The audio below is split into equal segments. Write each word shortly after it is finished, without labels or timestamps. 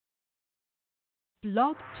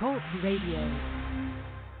Blog Talk Radio.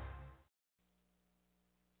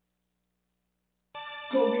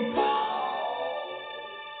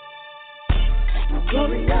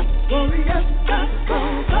 Glorious, glorious, gospel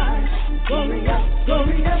vibes. Glorious,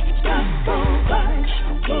 glorious, gospel vibes.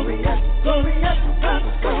 Glorious, glorious,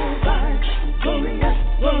 gospel vibes. Glorious,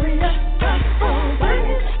 glorious, gospel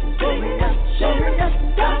vibes. Glorious, glorious,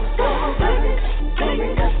 gospel vibes.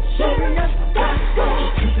 Glorious, glorious, gospel.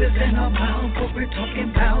 Truth is in our mouth, what we're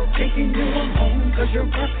talking about. Taking you on home, cause you're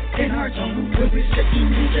up in our zone. We'll be sitting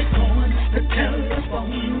music on the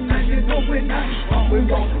telephone. Now you know we're not wrong. We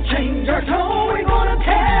won't change our tone. We're gonna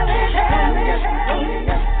tell it.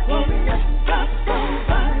 Glorious, glorious, gospel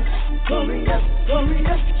vibes. Glorious,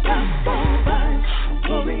 glorious, gospel vibes.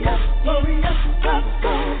 Glorious, glorious,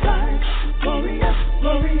 gospel vibes. Glorious,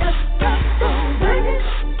 glorious, gospel vibes.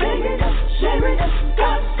 Sing it up, share it up,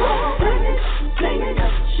 gospel vibes. Sing it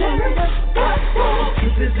up, share it up, gospel.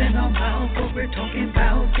 Truth is in our mouth, what we're talking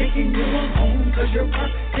about. Taking you on home, cause you're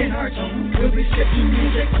up in our zone. We'll be sitting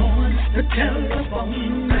music on the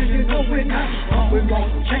telephone. Now you know we're not wrong. We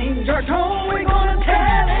won't change our tone. We're gonna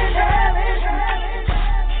tell it.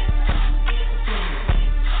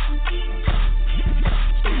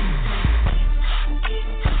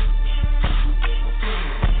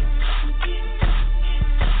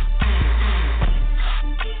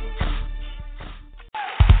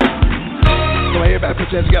 So everybody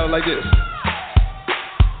put your hands together like this.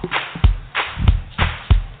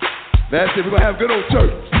 That's it. We're gonna have a good old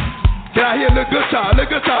church. Can I hear a little guitar? A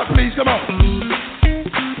little guitar, please. Come on.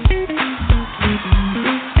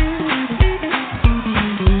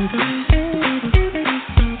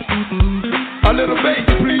 A little bass,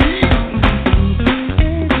 please.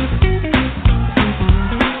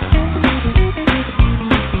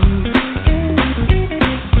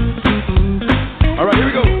 All right, here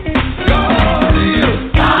we go. God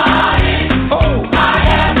is. God is. Oh. I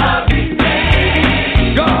am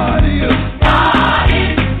everything. God is. God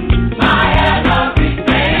is. I am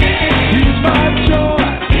everything. He's my joy.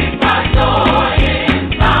 He's my joy in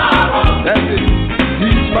sorrow. That's it.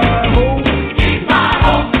 He's my hope. He's my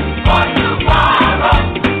hope for tomorrow.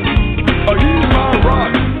 Oh, he's my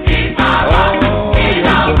rock. He's my rock. Oh, in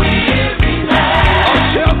a weary land. A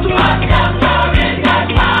shelter. A shelter in that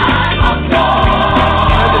time of storm.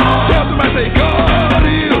 Tell somebody, say, God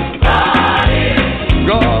is. God is.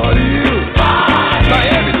 God is. God is. My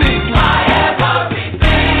everything. My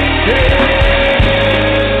everything. Hey,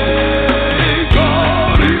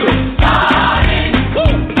 God is. God is.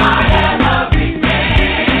 Woo. My everything.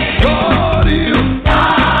 God is.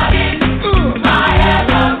 God is. My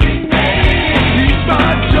everything. He's my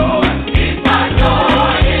joy. He's my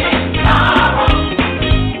joy in sorrow.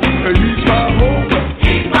 He's my hope.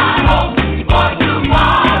 He's my hope for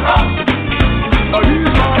tomorrow. Oh, he's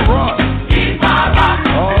my rock. He's my rock.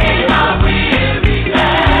 Oh, in a weary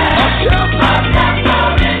land. A shelter. A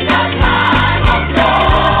shelter in that time of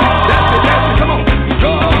storm. That's it. Come on.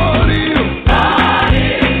 God is. God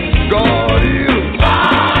is. God is.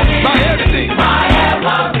 God is. My everything. My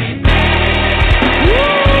everything. Woo!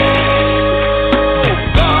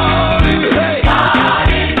 God is. Hey. God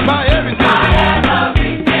is. My everything. My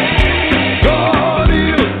everything. God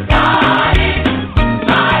is. God is.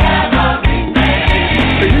 My everything.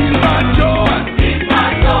 He's my joy. He's my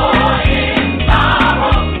joy in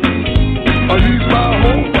sorrow. Oh, he's my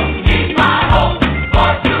hope. He's my hope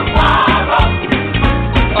for tomorrow.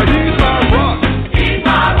 Oh, he's my rock. He's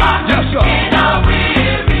my rock. Yes, sir. In a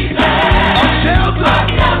weary land. A shelter. A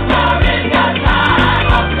shelter in the time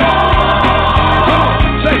of storm. Come on,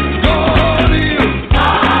 say, God is.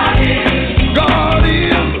 God is. God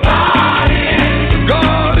is. God is.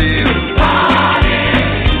 God is. God is.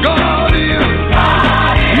 God is. God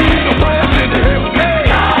is. He's the president of heaven. Hey.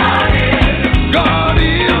 God is. God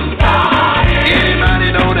is. God is. Anybody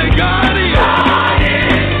know that God is? God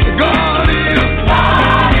is. God is.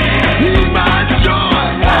 God is. He's my joy.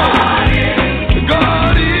 God is.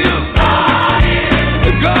 God is. God is.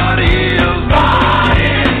 God is. God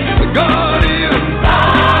is. God is.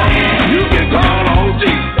 God is. You can call on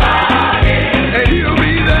Jesus. God is. And he'll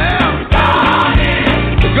be there. God is.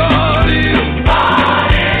 God is. God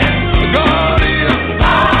is. God is.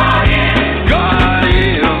 God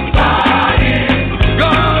is.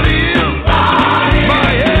 God is. God is. My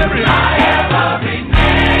everything.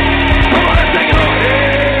 Come on, let's take it on.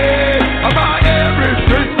 Hey, my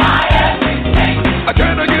everything. I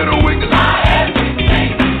cannot get a witness.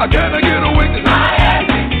 I cannot get a witness.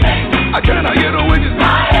 I cannot get a witness.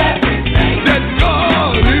 That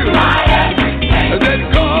God is. That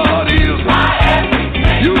God is.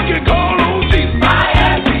 You can call on Jesus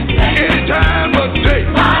anytime, but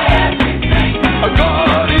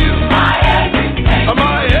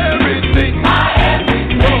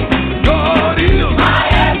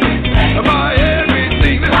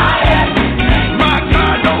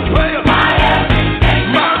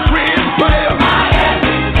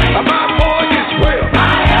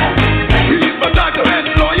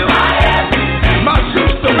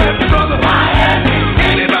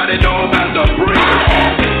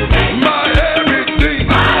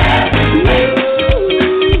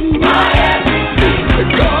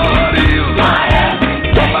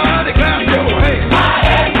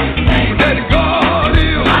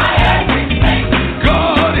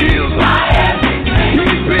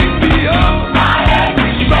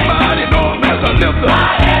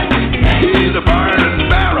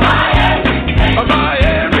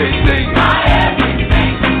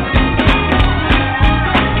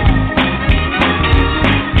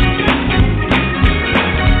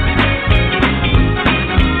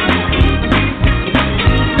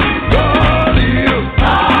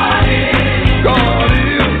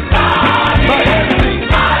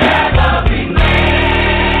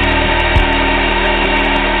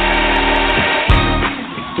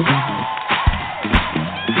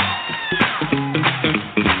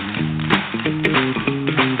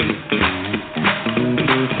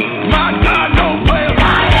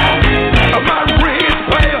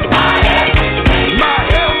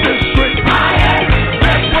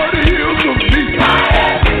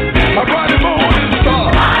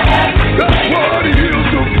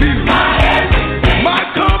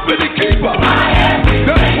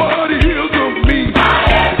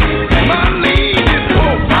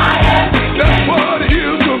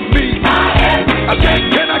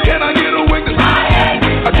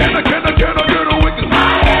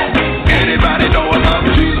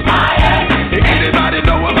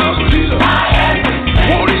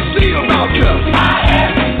yourself.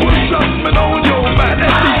 Put something on your mind.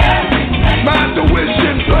 That's it. My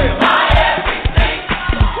tuition player.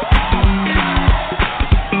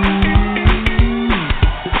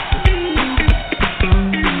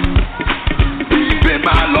 He's been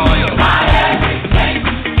my lawyer.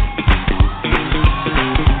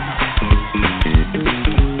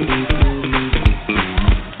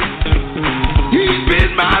 He's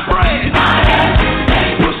been my friend.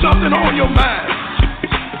 Put something on your mind.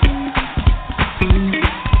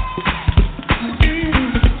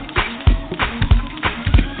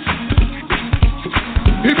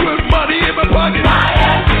 He put money in my pocket,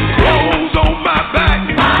 clothes on my back,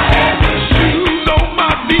 shoes on my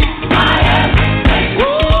feet.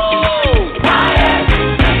 Woo!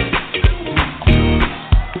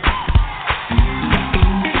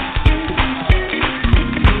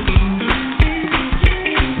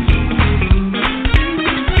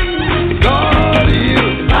 God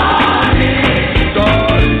is my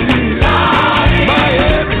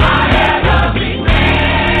everything.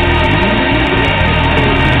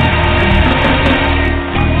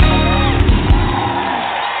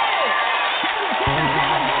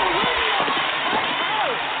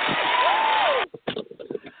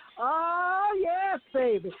 Oh, yes,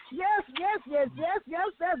 baby. Yes.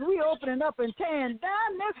 We opening up and tearing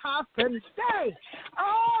down this house today.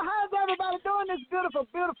 Oh, how's everybody doing this beautiful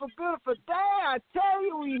day? I tell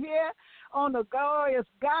you, we here on the Glorious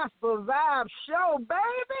Gospel Vibe Show,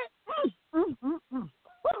 baby. Woo.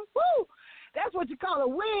 That's what you call a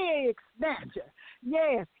wig snatcher.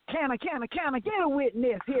 Yes, can I get a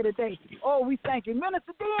witness here today? Oh, we thank you.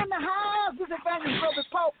 Minister D in the house. This is Evangelist Brother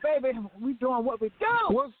Pope, baby. We doing what we do.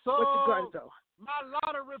 What's up? What you got to do? My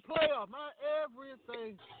lottery player, my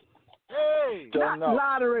everything. Hey. Not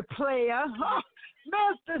lottery player. Huh?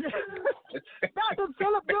 Mr. Dr.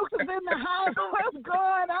 Philip Dukes is in the house. What's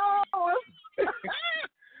going on?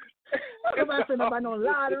 Nobody said nobody no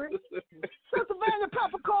lottery. Sister Vanna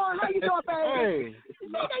Peppercorn, how you doing, baby? Hey. You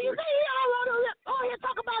see, all here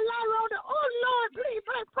talk about lottery. Oh, Lord, please,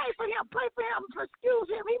 pray for him. Pray for him. Excuse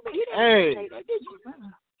him. He didn't say that, did you?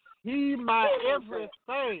 He my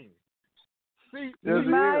everything. See, He's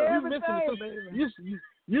my you everything, missing it.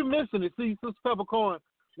 You missing it. See, Sister Peppercorn,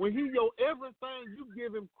 when he your everything, you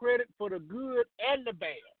give him credit for the good and the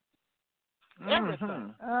bad.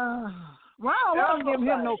 Everything. Well, I don't give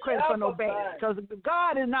him no credit for no bad, because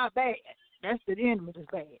God is not bad. That's the enemy that's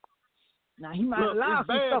bad. Now, he might allow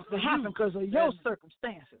some stuff to happen because of your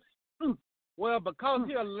circumstances. Well, because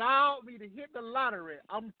he allowed me to hit the lottery,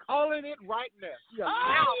 I'm calling it right now.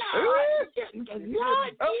 Lord Jesus,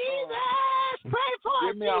 pray for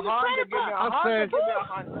Give me a Honda.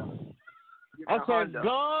 I said,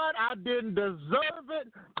 God, I didn't deserve it,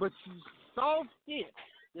 but you saw fit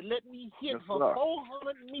to let me hit for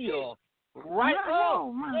 400 mil. Right now.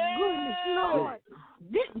 Oh, my goodness, Lord.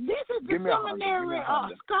 This is the seminary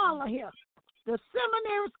scholar here. The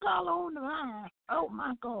seminary scholar on the line. Oh,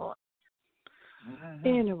 my God.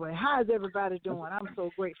 Anyway, how's everybody doing? I'm so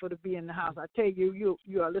grateful to be in the house. I tell you,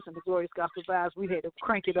 you are listening to Glorious Gospel Vibes. We had to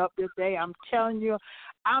crank it up this day. I'm telling you,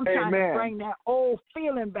 I'm trying to bring that old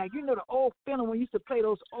feeling back. You know the old feeling when you used to play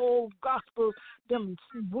those old gospel, them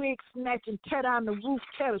wig snatching, tear down the roof,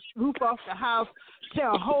 tear the roof off the house, tear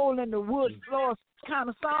a hole in the wood floor kind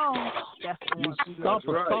of song. That's the one.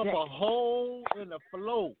 Stomp a hole in the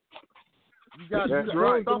floor. You got to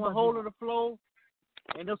stomp a hole in the floor.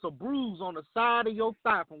 And there's a bruise on the side of your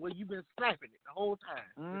thigh from where you've been slapping it the whole time.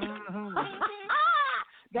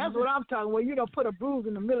 That's what I'm talking about. You don't put a bruise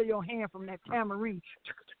in the middle of your hand from that tambourine.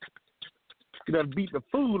 You done beat the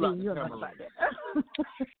fool out of the tambourine. Like that.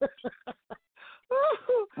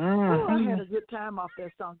 I had a good time off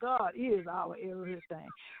that song. God is our everything.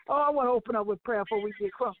 Oh, I want to open up with prayer before we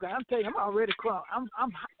get crunk. I'm telling you, I'm already crunk. I'm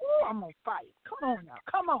on fire. Come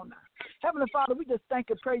on now. Heavenly Father, we just thank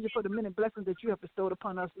and praise you for the many blessings that you have bestowed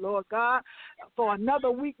upon us, Lord God. For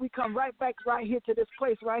another week, we come right back right here to this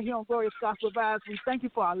place, right here on Glorious Gospel Vibes. We thank you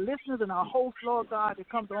for our listeners and our hosts, Lord God, that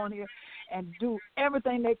comes on here and do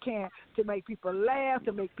everything they can to make people laugh,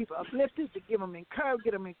 to make people uplifted, to give them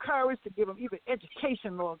get them encouraged, to give them even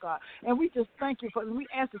education, Lord God. And we just thank you for, and we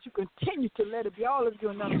ask that you continue to let it be all of you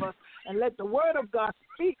and none of us, and let the word of God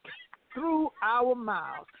speak through our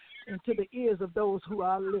mouths into the ears of those who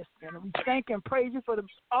are listening. And we thank and praise you for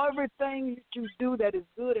everything that you do that is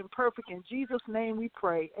good and perfect. In Jesus' name we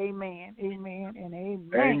pray. Amen, amen, and amen.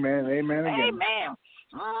 Amen, amen again. Amen.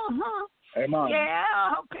 Amen.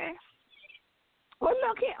 Yeah, okay. Well,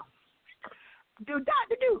 look here.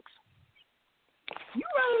 Dr. Dukes, you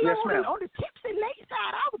really on the tipsy late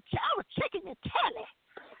side. I was checking your telly,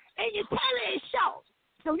 and your telly is short.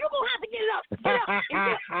 So you're going to have to get up. Get up and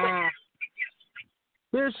get up.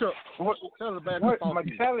 Bishop, tell us about the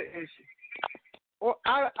mentality issue. Well,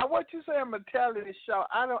 what you say a mentality show?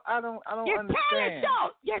 I don't understand.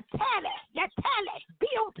 Your talent. Be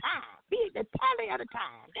on time. Be the talent of the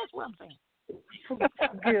time. That's what I'm saying.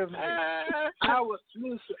 Forgive me. I'm sorry. I was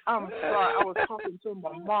talking to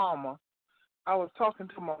my mama.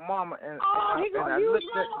 And he gonna use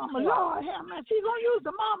my mama. Lord have mercy. She's gonna use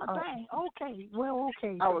the mama thing. Okay. Well,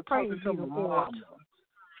 okay. I was talking to my mama.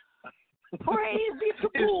 Praise be to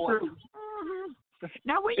God. Mm-hmm.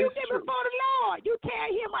 Now, when you get before the Lord, you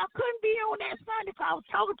tell him I couldn't be on that Sunday because I was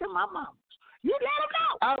talking to my mama. You let him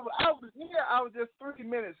know. I was just 3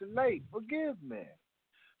 minutes late. Forgive me.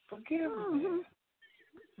 Mm-hmm.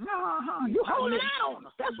 You holding out on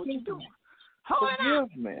us. That's what you're doing.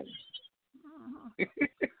 Forgive me.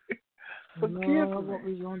 Lord, what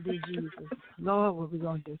we gonna do, Jesus? Lord, what we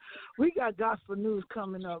gonna do? We got gospel news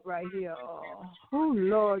coming up right here.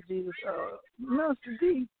 Lord Jesus, Minister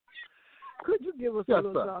D, could you give us a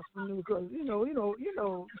little gospel news? Because you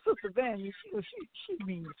know, Sister Vanny, she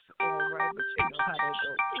means all right, but you know how that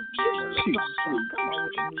goes. Give me a little something. Come on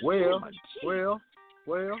with the news.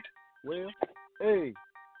 Well. Hey.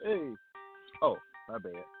 Oh, my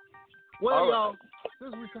bad. Well, y'all,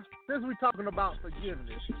 since we talking about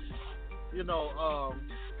forgiveness,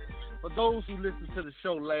 for those who listened to the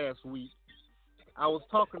show last week, I was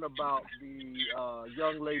talking about the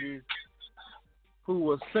young lady who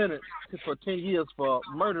was sentenced for 10 years for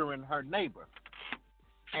murdering her neighbor.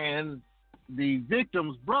 And the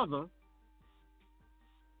victim's brother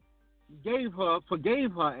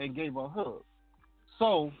forgave her and gave her a hug.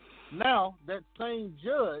 So now that same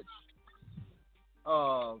judge,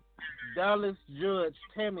 Dallas Judge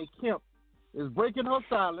Tammy Kemp, is breaking her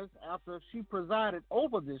silence after she presided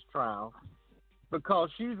over this trial because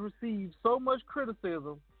she's received so much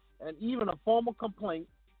criticism and even a formal complaint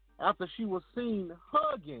after she was seen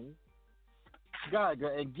hugging Geiger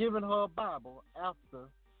and giving her a Bible after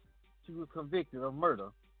she was convicted of murder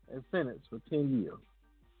and sentenced for 10 years.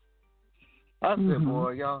 I said,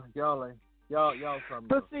 boy, y'all something.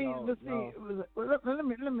 Let me say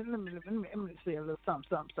a little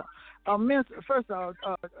something. First of all,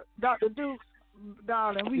 Dr. Duke,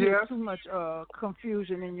 darling, we have too much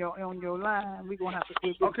confusion on your line. We're gonna have to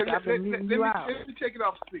quit. Okay, let me take it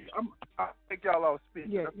off speak. I'll take y'all off speak.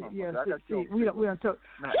 Yeah. We don't talk.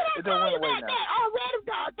 It don't went away now. Already,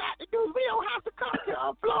 Dr. Duke, we don't have to come to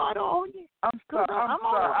Florida on you. I'm sorry.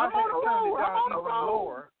 I'm on the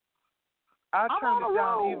roll. I turned it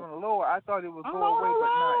down even lower. I thought it was going away, but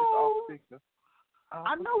now it's off speaker.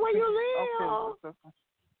 I know where you live. Okay.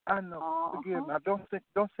 I know. Forgive me.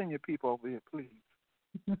 Don't send your people over here, please.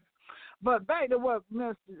 But back to what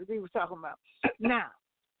Mr. D was talking about. Now,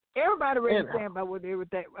 everybody already saying about what the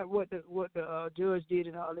judge did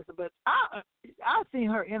and all this, but I seen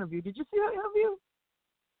her interview. Did you see her interview?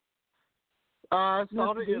 I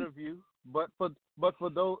saw the interview, but for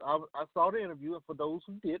those I saw the interview, and for those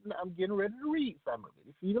who didn't, I'm getting ready to read some of it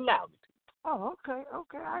if you allow me to. Oh, okay.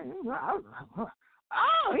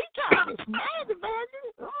 He trying to be snazzy, man.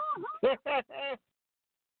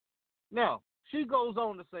 Now, she goes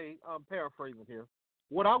on to say, I'm paraphrasing here,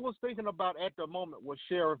 what I was thinking about at the moment was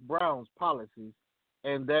Sheriff Brown's policies,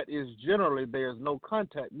 and that is generally there's no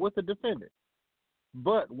contact with the defendant.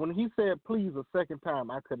 But when he said please a second time,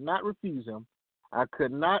 I could not refuse him. I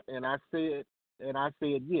could not, and I said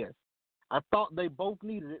yes. I thought they both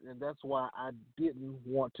needed it, and that's why I didn't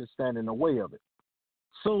want to stand in the way of it.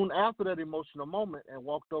 Soon after that emotional moment and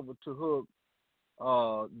walked over to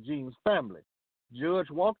hug Jean's family. Judge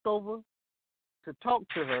walked over to talk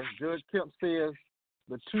to her. Judge Kemp says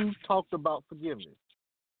the two talked about forgiveness.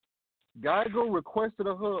 Geiger requested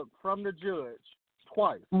a hug from the judge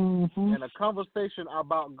twice, and a conversation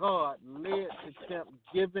about God led to Kemp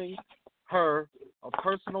giving her a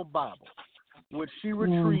personal Bible, which she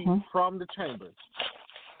retrieved from the chambers.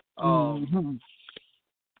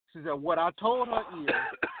 She said, what I told her is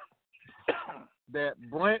that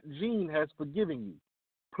Brent Jean has forgiven you.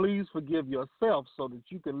 Please forgive yourself so that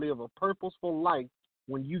you can live a purposeful life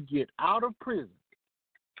when you get out of prison.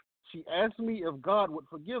 She asked me if God would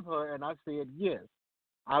forgive her, and I said yes.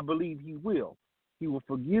 I believe he will. He will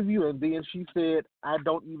forgive you, and then she said, I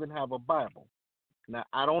don't even have a Bible. Now,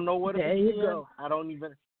 I don't know where to begin.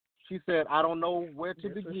 She said, I don't know where to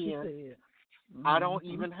begin. I don't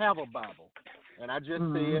even have a Bible. And I just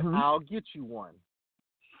said, I'll get you one.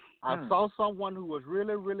 I saw someone who was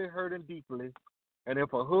really, really hurting deeply, and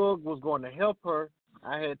if a hug was going to help her,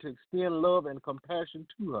 I had to extend love and compassion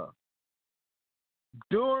to her.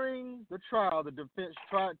 During the trial, the defense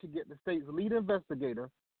tried to get the state's lead investigator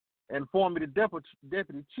and formerly the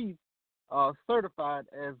deputy chief certified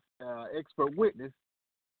as expert witness,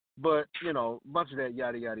 but, you know, a bunch of that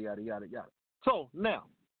yada, yada, yada, yada, yada. So, now,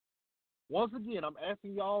 once again, I'm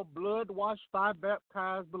asking y'all blood-washed,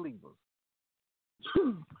 fire-baptized believers.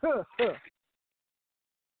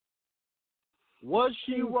 Was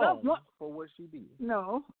she wrong for what she did?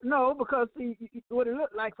 No, because see, what it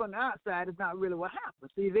looked like from the outside is not really what happened.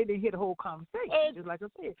 See, they didn't hear the whole conversation, just like I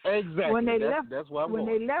said. Exactly. When they that's why when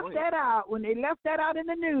they left that out in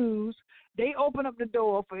the news, they opened up the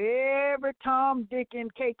door for every Tom, Dick,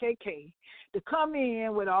 and KKK to come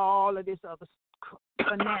in with all of this other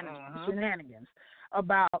shenanigans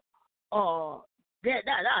about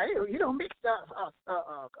you don't mix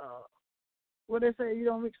what they say, you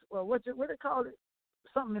don't mix. What they call it?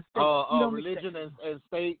 Something in state. Religion and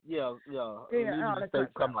state. Yeah. Religion and state,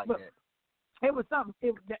 something like that. It was something.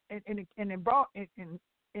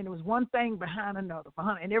 And it was one thing behind another,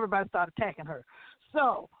 and everybody started attacking her.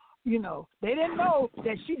 So, you know, they didn't know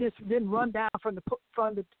that she just didn't run down from the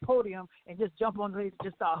podium and just jump on the lady and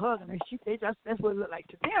just start hugging her. That's what it looked like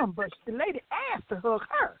to them. But the lady asked to hug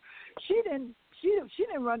her. She didn't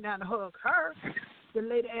run down to hug her. The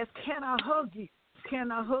lady asked, "Can I hug you?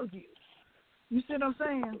 Can I hug you?" You see what I'm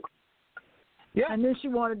saying? Yeah. And then she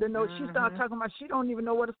wanted to know. She started talking about she don't even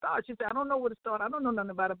know where to start. She said, "I don't know where to start. I don't know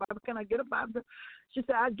nothing about a Bible. Can I get a Bible?" She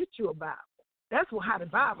said, "I'll get you a Bible." That's how the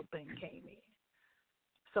Bible thing came in.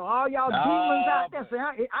 So all y'all demons out there, say,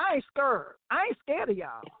 I ain't scared. I ain't scared of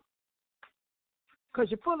y'all. Because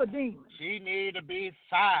you're full of demons. She need to be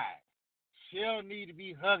signed. She'll need to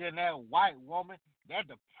be hugging that white woman. That's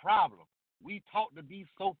the problem. We taught to be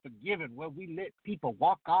so forgiving where we let people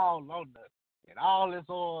walk all on us and all this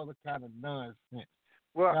other kind of nonsense.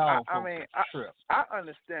 Well, I mean, I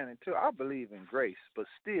understand it too. I believe in grace, but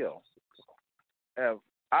still,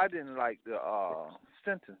 I didn't like the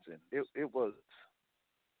sentencing. It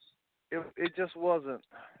just wasn't.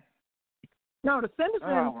 No, the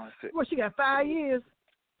sentencing. Well, she got 5 years.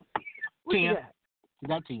 10. She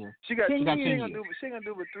got 10. She got 10 years. She gonna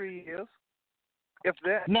do with 3 years. If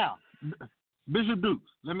that. Now, Bishop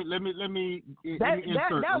Dukes, let me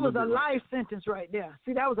insert. That was a life sentence right there.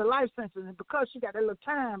 See, that was a life sentence, and because she got that little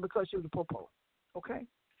time because she was a popo. Okay.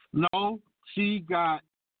 No, she got.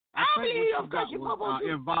 I think what she got was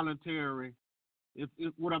involuntary.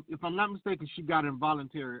 If I'm not mistaken, she got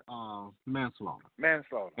involuntary manslaughter.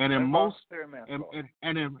 And in most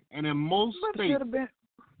states,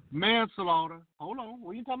 manslaughter. Hold on,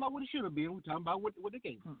 we ain't talking about what it should have been. We're talking about what they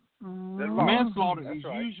gave. Manslaughter is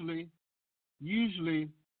usually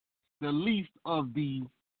the least of the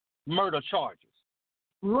murder charges.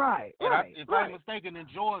 Right. If I'm mistaken, in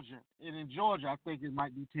Georgia, I think it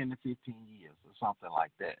might be 10 to 15 years or something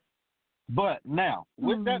like that. But now,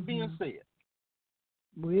 with that being said.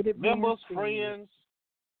 Members, friends,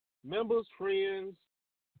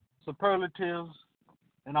 superlatives,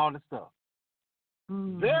 and all this stuff.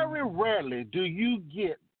 Very rarely do you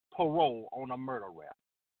get parole on a murder rap.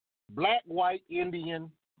 Black, white,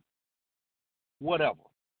 Indian, whatever.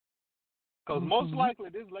 Because most likely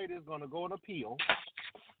this lady is going to go and appeal,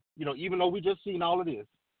 you know, even though we just seen all of this.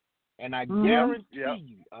 And I guarantee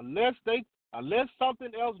you, unless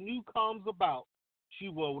something else new comes about, she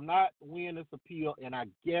will not win this appeal, and I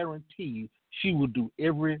guarantee you she will do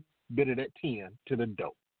every bit of that 10 to the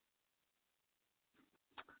dope.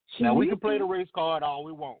 Now, we can play the race card all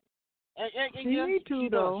we want. And she needs to,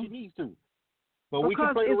 though. She needs to. But we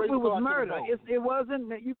can play the race card. Because it was murder. It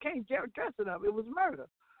wasn't, you can't dress it up. It was murder.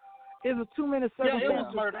 It was too many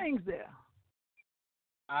circumstantial things there.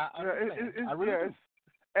 I really do.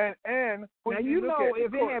 And now, you know,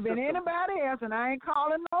 if it had been anybody else, and I ain't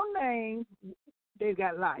calling no names, they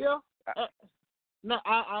got life. Yeah. No,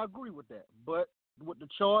 I agree with that. But with the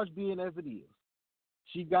charge being as it is,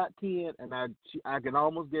 she got 10, and I can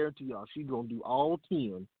almost guarantee y'all she's going to do all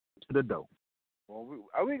 10 to the dope. Well,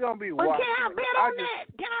 are we going to be watching? Can I bet on that?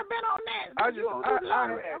 Can I bet on that? I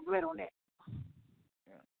bet on that.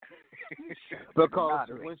 Because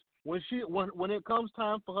when it comes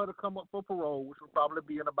time for her to come up for parole, which will probably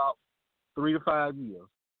be in about 3 to 5 years,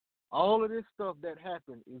 all of this stuff that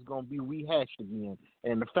happened is going to be rehashed again,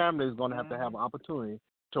 and the family is going to have an opportunity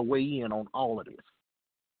to weigh in on all of this.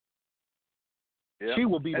 Yep. She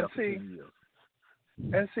will be there for 10 years.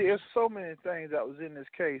 And see, there's so many things that was in this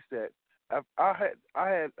case that I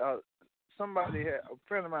had somebody, a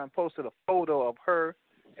friend of mine, posted a photo of her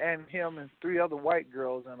and him and 3 other white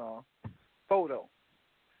girls in a photo.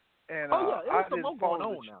 And there's some more going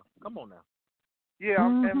on now. Come on now. Yeah,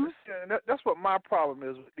 and that's what my problem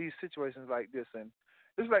is with these situations like this. And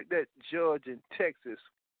it's like that judge in Texas.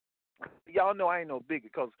 Y'all know I ain't no biggie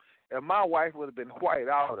because if my wife would have been white,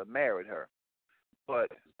 I would have married her.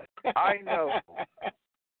 But I know.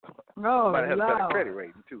 Oh, might have Lord. better credit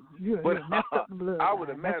rating too. You messed up the blood. I would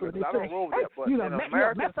have married her. I don't roll that, but you in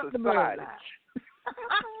American society,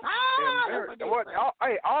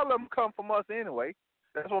 all of them come from us anyway.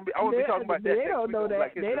 That's what I won't be talking about that. They don't know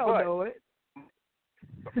that. They don't know it.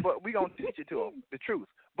 But we gonna teach it to them the truth.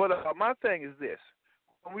 But my thing is this: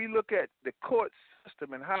 when we look at the court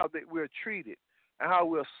system and how we're treated and how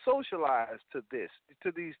we're socialized to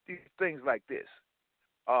these things like this,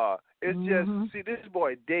 it's just see this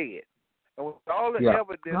boy dead, and with all the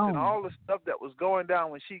evidence and all the stuff that was going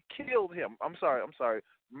down when she killed him. I'm sorry,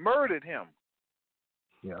 murdered him.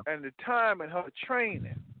 Yeah. And the time and her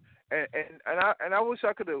training. And I wish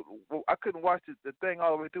I couldn't watch the thing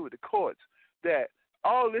all the way through with the courts. That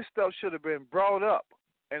all this stuff should have been brought up,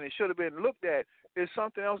 and it should have been looked at. There's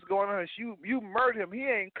something else going on. You murdered him. He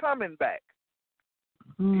ain't coming back.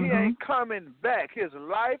 He ain't coming back. His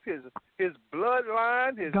life, his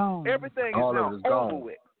bloodline, everything is now over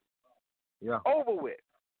with. Yeah, over with.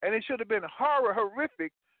 And it should have been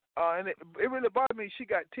horrific. And it really bothered me. She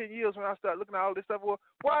got 10 years when I started looking at all this stuff. Well,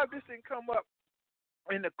 why this didn't come up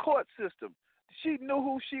in the court system? She knew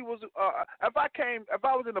who she was. If I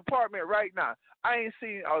was in the apartment right now, I ain't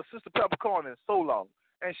seen Sister Peppercorn in so long,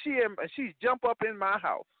 and she's jump up in my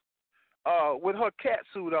house with her cat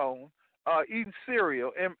suit on, eating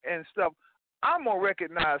cereal and stuff. I'm gonna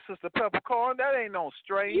recognize Sister Peppercorn. That ain't no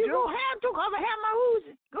stranger. You gonna have to come and have my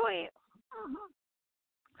Uzi. Go ahead.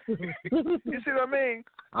 You see what I mean?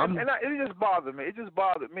 It just bothered me. It just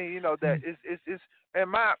bothered me, that it's in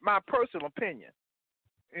my personal opinion,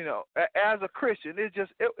 as a Christian, it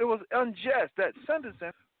was unjust. That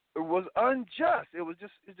sentencing, it was unjust. It's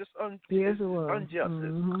just unjust. Yes, it was. Unjust.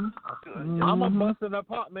 I'm gonna bust an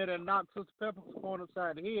apartment and knock Sister Peppercorn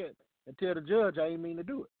upside the head and tell the judge I ain't mean to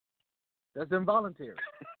do it. That's involuntary.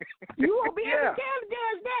 You won't be able to tell the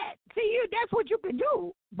judge that. See, that's what you can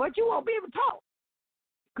do, but you won't be able to talk.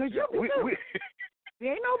 Because you can do it.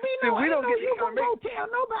 There ain't you gonna go tell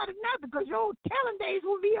nobody nothing because your telling days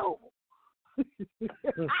will be over.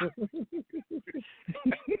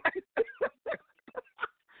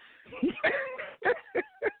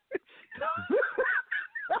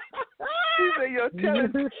 You say your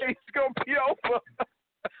telling days gonna be over.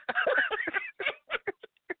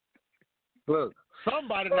 Look,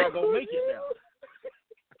 somebody not gonna make it now.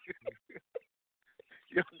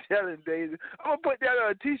 Your telling days. I'm gonna put that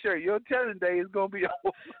on a T-shirt. Your telling day is gonna be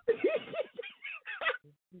over.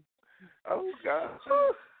 Oh God.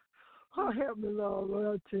 Oh, help me, Lord. Lord,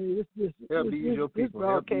 I'll tell you, this your people.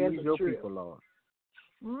 Help me use your people, Lord.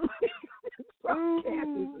 This broadcast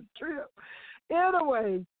is a trip.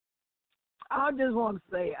 Anyway, I just want to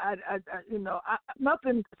say,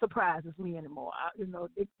 nothing surprises me anymore.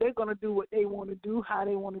 They're gonna do what they want to do, how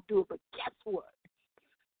they want to do it. But guess what?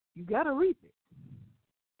 You gotta reap it.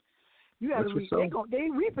 You got to reap.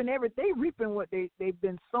 They reaping what they've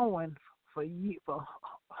been sowing for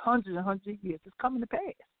hundreds and hundreds of years. It's coming to pass.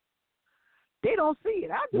 They don't see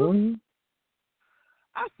it. I do. Mm-hmm.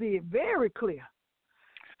 I see it very clear.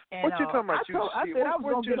 And, what you talking about? I said I was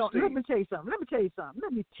going to get on. Let me tell you something.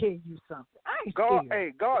 I ain't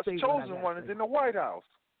scared. God's chosen one is in the White House.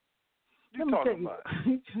 Let me tell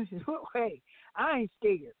you. Hey, I ain't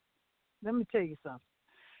scared. Let me tell you something.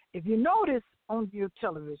 If you notice on your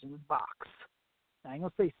television box, I ain't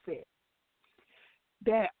going to say set,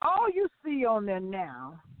 that all you see on there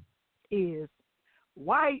now is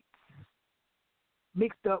whites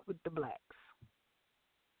mixed up with the blacks.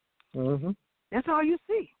 Mm-hmm. That's all you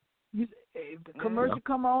see. If the commercial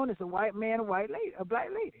come on, it's a white man, a white lady, a black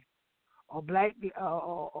lady, or black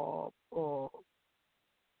or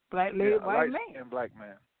black lady, white man, and black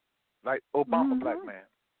man, like Obama, black man.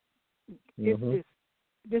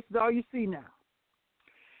 This is all you see now.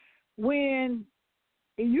 When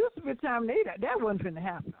it used to be a time that wasn't going to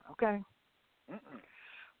happen, okay?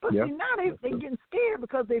 But see, now they getting scared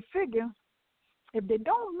because they figure if they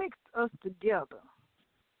don't mix us together,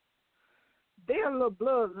 their little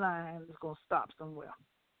bloodline is going to stop somewhere.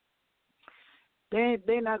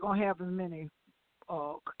 They're not going to have as many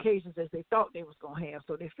Caucasians as they thought they was going to have.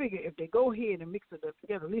 So they figure if they go ahead and mix it up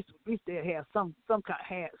together, at least they'll have some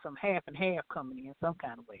half and half coming in some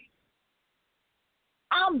kind of way.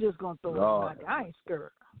 I'm just going to throw it out there. I ain't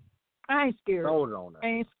scared. Throw it on there. I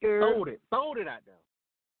ain't scared. Throw it out there.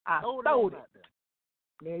 I throwed it.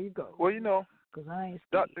 There you go. Well, because I ain't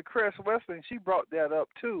scared. Dr. Cress Weston, she brought that up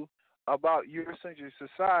too about Eurocentric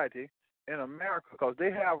society in America, because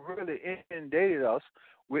they have really inundated us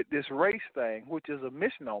with this race thing, which is a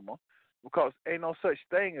misnomer, because ain't no such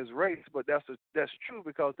thing as race, but that's true,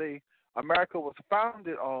 because America was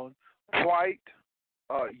founded on white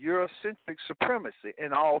Eurocentric supremacy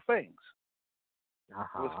in all things.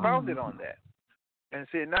 It was founded on that. And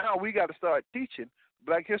see, now we got to start teaching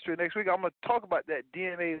Black history. Next week I'm going to talk about that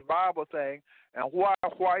DNA Bible thing and why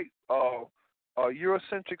white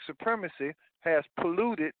Eurocentric supremacy has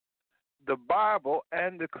polluted the Bible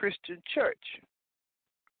and the Christian church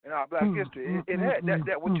in our Black history. It had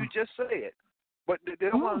that what you just said, but they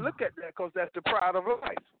don't want to look at that because that's the pride of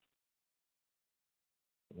life.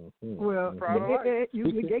 Well, they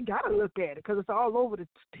got to look at it because it's all over the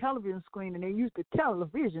television screen, and they use the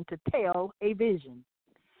television to tell a vision.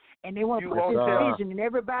 And they want to put this vision in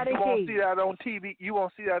everybody's head. You won't see that on TV. You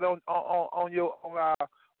won't see that on our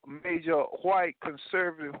major white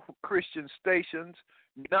conservative Christian stations.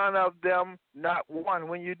 None of them, not one.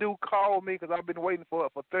 When you do, call me because I've been waiting for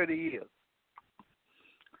it for 30 years.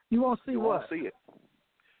 You won't see you what? Won't see it.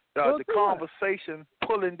 The conversation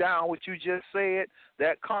pulling down what you just said,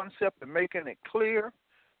 that concept and making it clear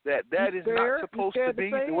that is not supposed to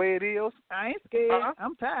be the way it is. I ain't scared.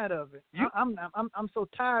 I'm tired of it. I'm so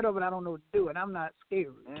tired of it. I don't know what to do, and I'm not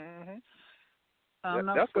scared. I'm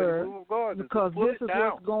not scared because this is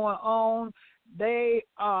what's going on. They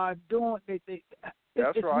are doing.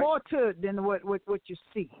 It's more to it than what you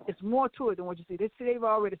see. It's more to it than what you see. They've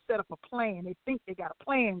already set up a plan. They think they got a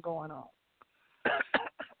plan going on.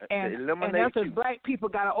 And that's as Black people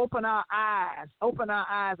got to open our eyes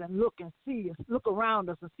and look and see, look around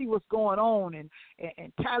us and see what's going on and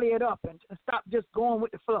tally it up and stop just going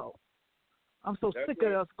with the flow. I'm so sick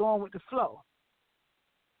of us going with the flow.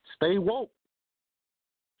 Stay woke.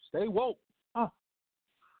 Stay woke. Oh,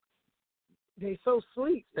 they so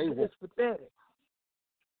sleep. It's pathetic.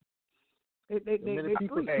 They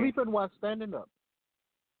people sleeping while standing up.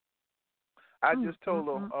 I just told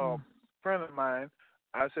a friend of mine,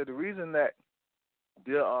 I said the reason that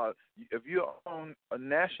if you're on a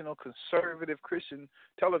national conservative Christian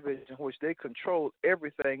television, which they control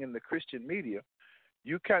everything in the Christian media,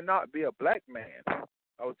 you cannot be a Black man.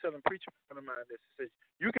 I was telling a preacher friend of mine this. He says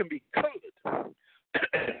you can be colored.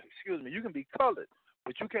 Excuse me, you can be colored,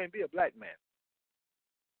 but you can't be a Black man.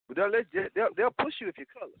 But they'll push you if you're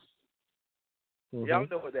colored. Y'all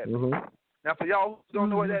know what that means. Now, for y'all who don't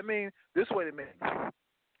know what that means, this is what it means.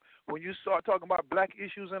 When you start talking about Black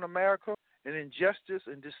issues in America and injustice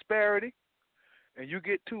and disparity, and you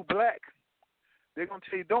get too Black, they're going to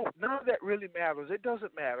tell you, none of that really matters. It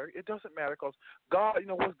doesn't matter. It doesn't matter because God,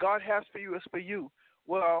 what God has for you is for you.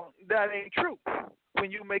 Well, that ain't true.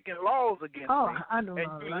 When you're making laws against me and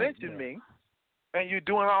you're lynching me and you're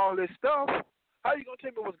doing all this stuff, how you going to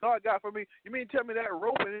tell me what God got for me? You mean tell me that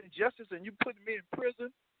rope and injustice and you putting me in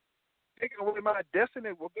prison, taking away my destiny?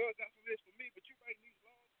 Well, God got for this for me, but you writing these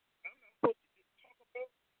laws. I'm not supposed to just talk about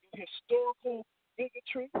your historical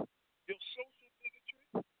bigotry, your social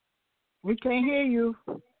bigotry. We can't hear you.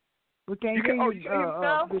 We can't hear you, you can hear me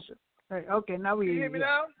now? Bishop. Hey, okay, now we hear me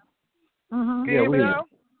now? Mm-hmm. Can you hear me now?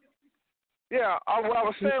 Yeah, I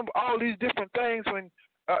was saying all these different things. When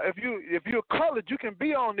if you're colored, you can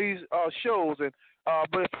be on these shows, and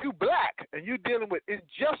but if you Black and you're dealing with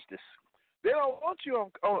injustice, they don't want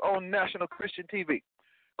you on national Christian TV.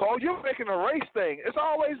 Cause you're making a race thing. It's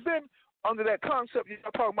always been under that concept you're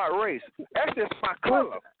talking about race. That's just my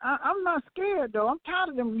color. I'm not scared though. I'm tired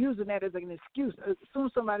of them using that as an excuse. As soon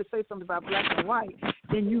as somebody says something about Black and white,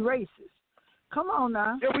 then you racist. Come on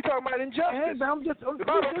now. Yeah, we talking about injustice. Hey, the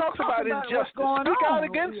Bible talks about injustice. Speak out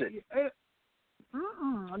against it.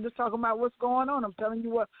 I'm just talking about what's going on. I'm telling you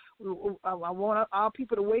what. I want our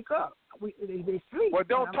people to wake up. They sleep. Well,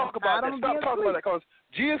 don't talk about that. Stop talking about that because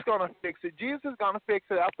Jesus is going to fix it. Jesus is going to fix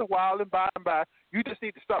it after a while and by and by. You just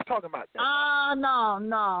need to stop talking about that. No.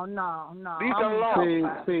 Leave that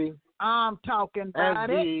alone. See, I'm talking about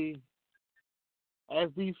it. As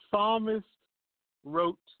the psalmist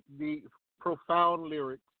wrote the profound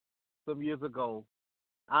lyrics some years ago,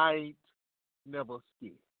 I ain't never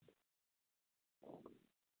scared.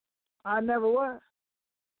 I never was.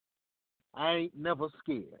 I ain't never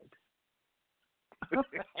scared.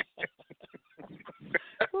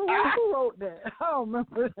 Who wrote that? I don't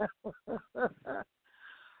remember that.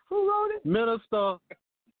 Who wrote it? Minister,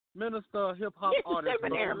 hip hop artist.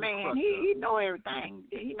 Seminary man. He know everything.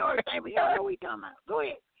 He know everything. We all know what we talking about. Go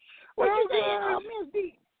ahead. What you saying, Miss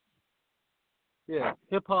D? Yeah,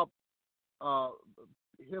 hip hop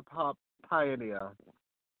pioneer,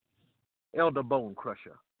 Elder Bone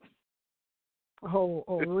Crusher. Oh,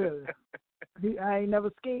 really? I ain't never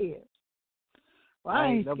scared. Well, I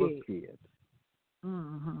ain't never scared.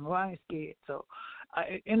 Well, I ain't scared. So,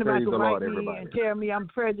 anybody can write me and tell me I'm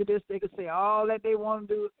prejudiced. They can say all that they want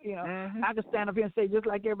to do. You know, I can stand up here and say just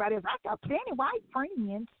like everybody else. I got plenty white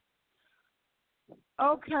friends.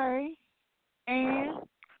 Okay, and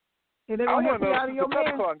they don't help you out of your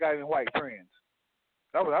man. I got any white friends.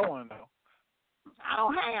 That's what I want to know. I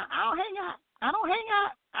don't hang out.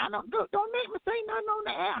 Don't make me say nothing on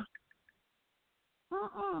the air.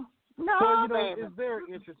 No, well, baby. It's very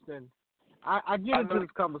interesting. I get into this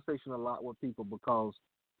conversation a lot with people because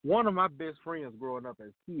one of my best friends growing up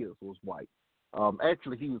as kids was white.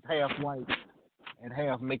 Actually, he was half white and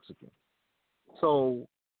half Mexican. So,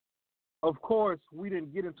 of course, we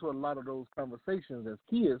didn't get into a lot of those conversations as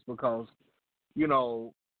kids because,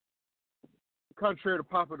 contrary to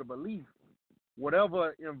popular belief,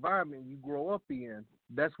 whatever environment you grow up in,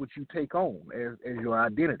 that's what you take on as your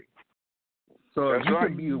identity. So that's you right.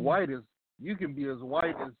 can be as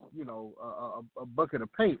white as a bucket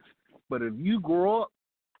of paint, but if you grow up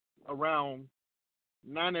around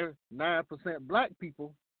 99% black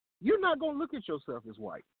people, you're not gonna look at yourself as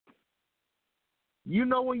white.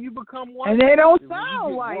 When you become white, and they don't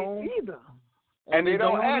sound white either, and they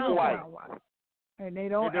don't act white, and they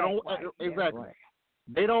don't act white. Exactly. Right.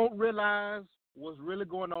 They don't realize what's really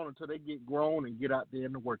going on until they get grown and get out there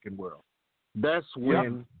in the working world. That's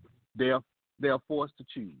when they're forced to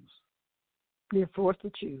choose. They're forced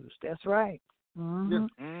to choose. That's right. And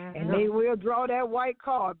they will draw that white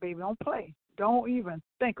card, baby. Don't play. Don't even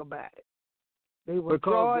think about it. They will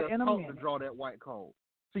draw it in a minute. To draw that white card.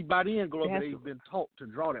 See, by the end, Glover, they've been taught to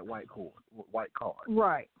draw that white card.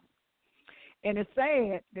 Right. And it's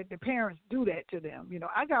sad that the parents do that to them.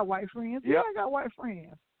 I got white friends. Yeah, I got white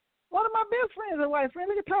friends. One of my best friends is a white friend.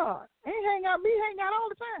 Look at Todd. He hang out all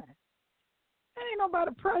the time. Ain't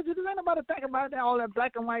nobody prejudice. Ain't nobody think about that, all that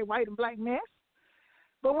black and white and black mess.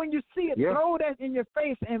 But when you see it, throw that in your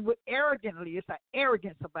face and with arrogantly, it's an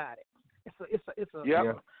arrogance about it.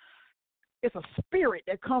 It's a spirit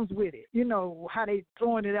that comes with it. How they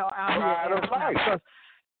throwing it out here. Because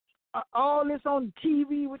all this on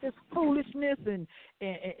TV with this foolishness and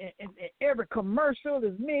every commercial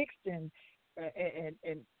is mixed and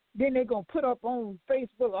then they're gonna put up on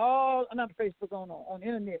Facebook on the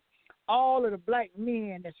internet all of the black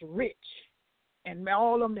men that's rich and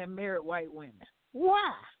all of them that married white women.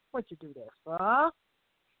 Why? What you do that for?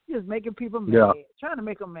 You're just making people mad. Trying to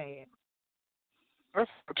make them mad. That's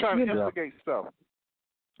trying to instigate stuff.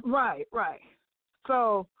 Right.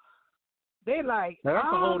 So they like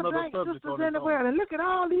all the black sisters in the world, and look at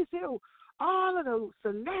all these here, all of the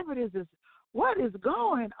celebrities is what is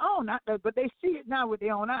going on? But they see it now with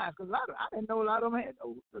their own eyes because I didn't know a lot of them had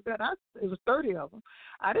it was 30 of them.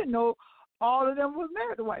 I didn't know all of them was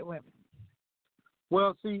married to white women.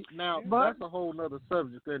 Well, see, now that's a whole other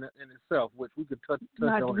subject in itself, which we could touch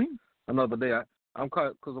on another day. I'm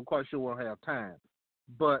quite sure we'll have time.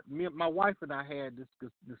 But my wife and I had this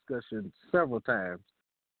discussion several times,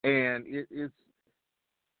 and it's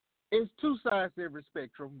two sides to every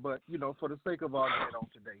spectrum. But for the sake of our debate on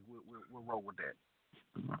today, we'll roll with that.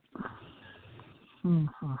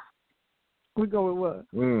 We go with what?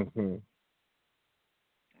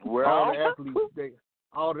 Well,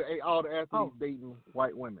 all the athletes dating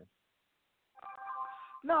white women.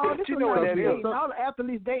 No, this is not dating. All the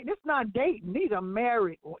athletes dating. This is not dating. These are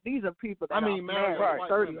married. These are people that are married. Right.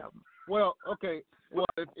 30 of them. Well, okay. Well,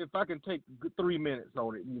 if I can take 3 minutes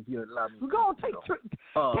on it, if you allow me. We're going to take 3.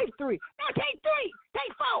 Take 3. No, take 3.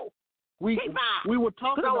 Take 4. Take 5. We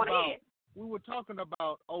were talking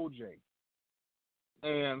about OJ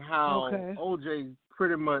and how OJ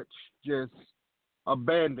pretty much just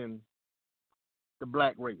abandoned the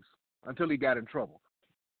black race until he got in trouble.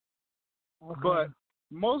 Okay. But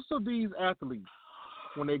most of these athletes,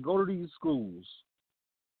 when they go to these schools,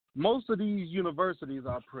 most of these universities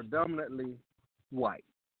are predominantly white.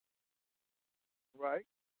 Right.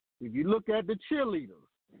 If you look at the cheerleaders,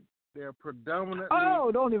 they're predominantly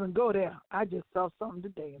don't even go there. I just saw something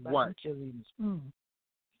today about white cheerleaders.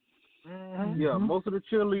 Yeah, most of the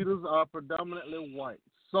cheerleaders are predominantly white.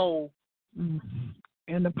 So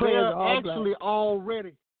and the players are actually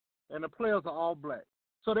already, and the players are all black.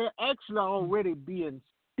 So they're actually already being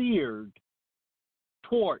steered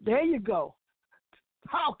towards. There you go.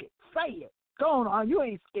 Talk it. Say it. Go on. You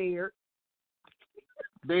ain't scared.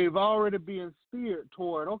 They've already been steered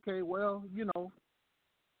toward, okay, well,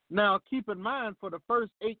 Now, keep in mind, for the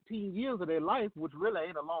first 18 years of their life, which really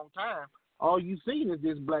ain't a long time, all you've seen is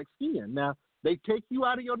this black skin. Now, they take you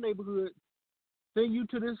out of your neighborhood, send you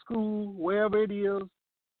to this school, wherever it is,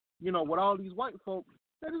 with all these white folks.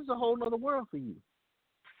 That is a whole other world for you.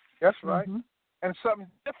 That's right. And something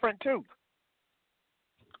different too.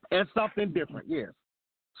 And something different, yes.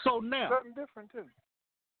 So now, Something different too.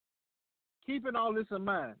 keeping all this in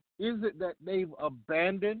mind, is it that they've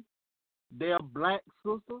abandoned their black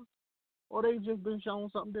sisters, or they've just been shown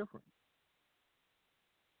something different?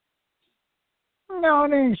 No,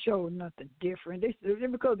 they ain't show nothing different. They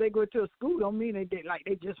because they go to a school don't mean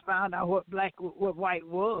they just found out what white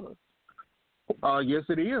was. Yes,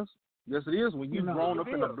 it is. Yes, it is. When you've No, grown up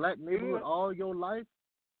it in a is. black neighborhood all your life,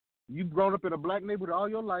 you've grown up in a black neighborhood all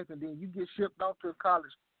your life, and then you get shipped off to a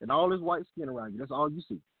college and all this white skin around you. That's all you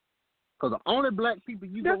see. Because the only black people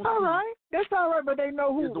you That's gonna all see right. That's all right. But they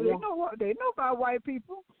know is who. the They one- know what. They know about white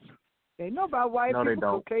people. They know about white No, people. they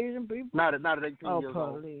don't. Caucasian people. Not at 18 Oh, years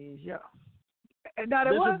old. please, yeah. And now they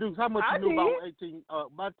Mr. what? Dukes, how much I you knew about did. 18?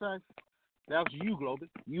 By the time that was you, Global.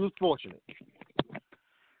 You was fortunate.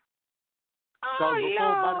 Oh, By the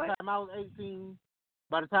Lord. time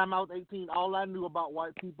I was 18, all I knew about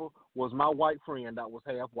white people was my white friend that was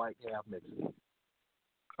half white, half Mexican.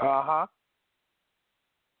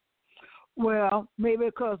 Well, maybe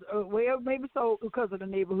because because of the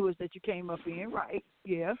neighborhoods that you came up in, right?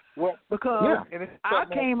 Yeah. Well, Because yeah. And it's I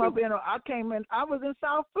something came else, up too. I was in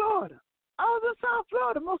South Florida.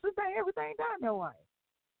 Most of the time, everything down there white.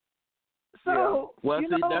 So, Well, you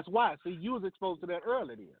see, know, that's why. See, you was exposed to that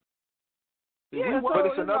early then. See, yeah, we so But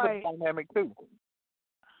it's it's another like, dynamic too.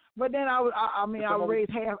 but then I It's another- raised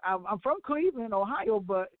half. I'm from Cleveland, Ohio,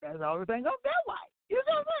 but that's the only thing up that white. You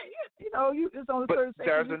know what I'm saying? It's only But certain there's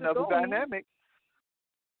sections you can another go in. dynamic.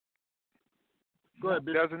 Go ahead,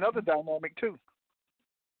 Bishop. There's another dynamic too.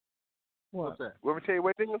 What's that? Let me tell you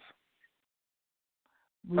what it is.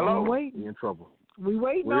 We Hello? waiting. You in trouble. We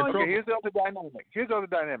waiting We're in on you. trouble. Okay, here's the other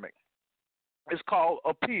dynamic. It's called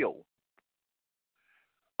appeal.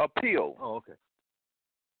 Appeal. Oh, okay.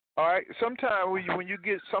 All right. Sometimes when you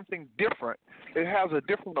get something different, it has a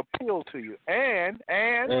different appeal to you, and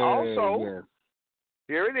also yes.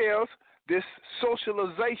 here it is, this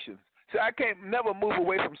socialization. See, I can't never move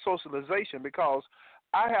away from socialization because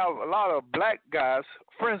I have a lot of black guys,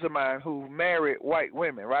 friends of mine, who married white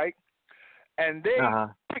women, right? And they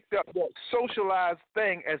picked up that socialized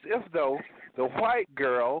thing as if though the white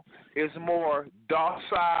girl is more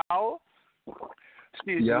docile,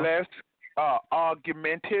 she's less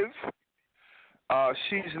argumentative,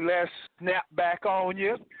 she's less snap back on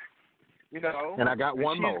you, you know. And I got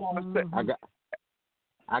one she's more. gonna say-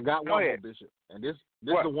 I got Go one more, ahead. Bishop. And this is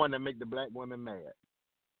What? the one that make the black women mad.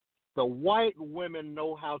 The white women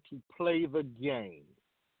know how to play the game.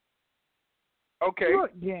 Okay.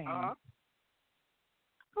 What game?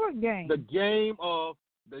 What game? The game of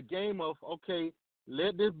okay,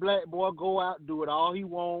 let this black boy go out and do it all he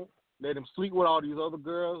want. Let him sleep with all these other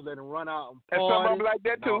girls. Let him run out and And party. some of them like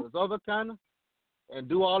that and all too. this other kind of, and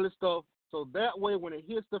do all this stuff. So that way, when it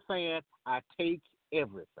hits the fan, I take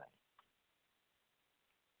everything.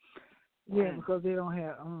 Yeah, because they don't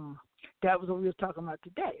have. That was what we were talking about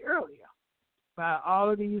today earlier. About all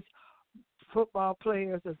of these football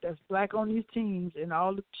players that's black on these teams, and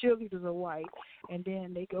all the cheerleaders are white, and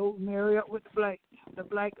then they go marry up with the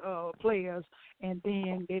black players, and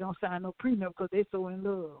then they don't sign no prenup because they're so in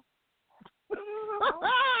love.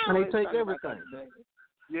 And they take everything.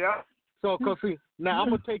 Yeah. So, cause see, now I'm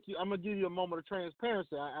gonna give you a moment of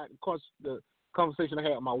transparency. Of course, the conversation I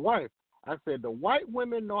had with my wife, I said the white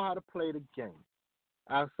women know how to play the game.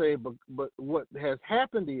 I say, but what has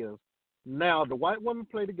happened is now the white women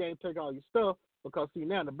play the game, take all your stuff, because see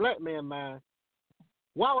now in the black man mind,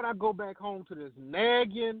 why would I go back home to this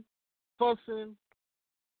nagging, fussing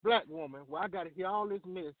black woman where I got to hear all this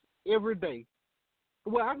mess every day?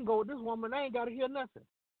 Well, I can go with this woman, I ain't got to hear nothing.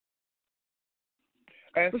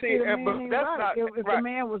 And But see, the man but ain't that's right. not If right. the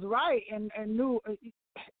man was right and knew.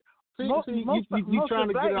 You trying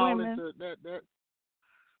to get all into that.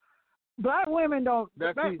 Black women don't.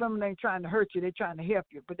 That's Black it. women ain't trying to hurt you. They're trying to help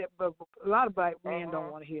you. But a lot of black men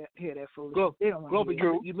don't want to hear that foolishness. They don't want Global, to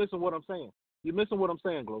hear. you missing what I'm saying. You're missing what I'm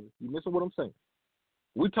saying, Global. You're missing what I'm saying.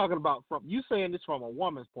 We're talking about you saying this from a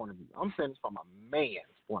woman's point of view. I'm saying this from a man's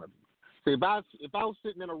point of view. See, if I was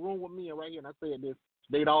sitting in a room with me and right here and I said this,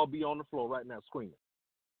 they'd all be on the floor right now screaming.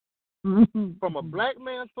 From a black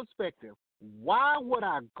man's perspective, why would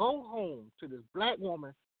I go home to this black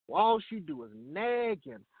woman where all she do is nag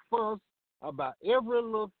and fuss about every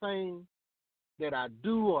little thing that I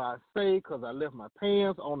do or I say because I left my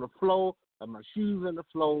pants on the floor or my shoes in the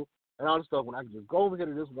floor and all this stuff when I can just go over here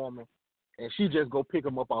to this woman and she just go pick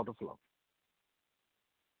them up off the floor?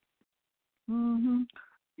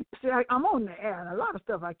 See, I'm on the air, and a lot of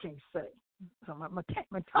stuff I can't say. So my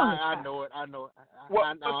tongue is I tied. know it. Well,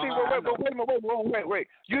 I know. wait.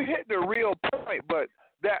 You hit the real point, but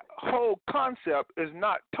that whole concept is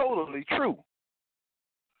not totally true.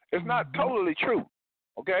 It's not totally true.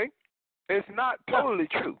 Okay? It's not totally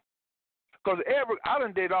true. Because I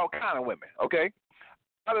done dated all kind of women. Okay?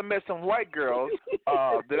 I done met some white girls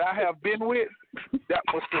that I have been with that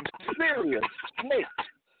was some serious snakes.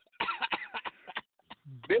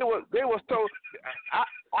 They was told.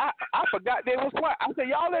 I forgot they was white. I said,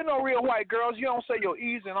 y'all ain't no real white girls. You don't say your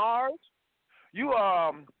E's and R's.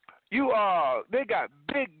 They got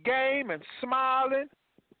big game and smiling.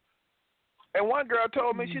 And one girl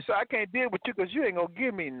told me, she said, I can't deal with you because you ain't gonna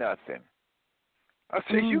give me nothing. I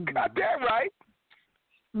said, you got that right.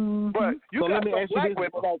 But you so got let me some ask black you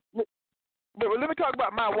this. women. But let me talk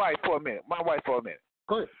about my wife for a minute.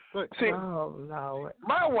 Go ahead. See, Oh, Lord.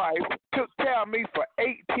 my wife took care of me for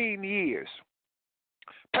 18 years.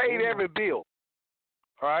 Paid every bill.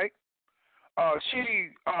 All right. She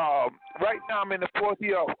right now I'm in the 4th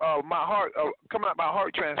year of my heart coming out my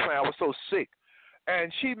heart transplant. I was so sick,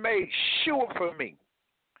 and she made sure for me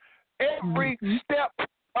every step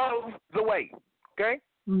of the way. Okay.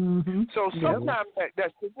 So sometimes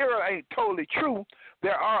that scenario ain't totally true.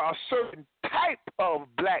 There are a certain type of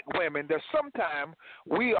black women that sometimes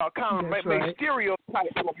we are kind of make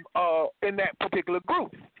stereotypes in that particular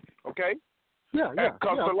group. Okay. Yeah.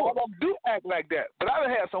 Because a lot of them do act like that. But I done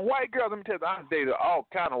had some white girls. Let me tell you, I've dated all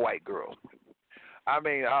kind of white girls. I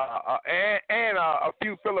mean, and a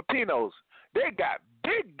few Filipinos. They got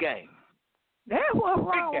big game. That's what's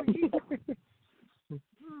wrong with you.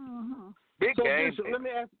 Big So game. Bishop, let me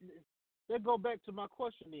ask. Let's go back to my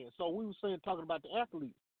question then. So we were talking about the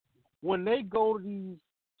athletes. When they go to these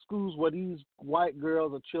schools where these white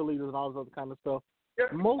girls are cheerleaders and all this other kind of stuff,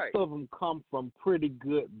 most of them come from pretty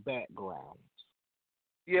good backgrounds.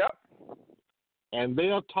 Yep. And they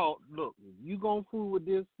are taught, look, if you gonna fool with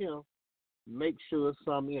this here, make sure there's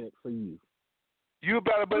something in it for you. You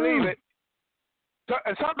better believe it. So,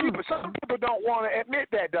 and some people don't want to admit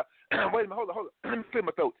that. Wait a minute, hold on. Let me clear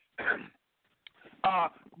my throat.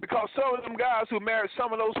 Because some of them guys who married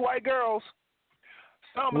some of those white girls,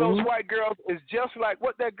 some of those white girls is just like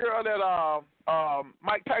what that girl that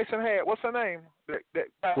Mike Tyson had. What's her name?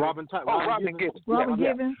 Robin Gibbons. Robin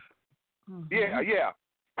Gibbons. Yeah.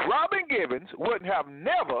 Robin Gibbons wouldn't have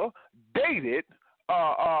never dated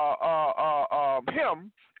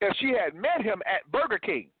him if she had met him at Burger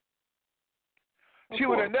King. She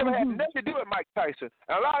would have never had nothing to do with Mike Tyson.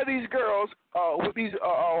 And a lot of these girls with these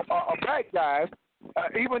black guys,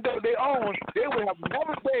 even though they would have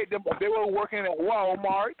never dated them if they were working at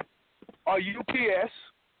Walmart or UPS.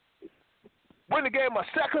 Wouldn't have gave them a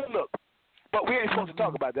second look. But we ain't supposed to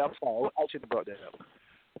talk about that. I'm sorry. I should have brought that up.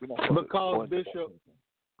 Because Bishop,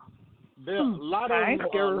 there a lot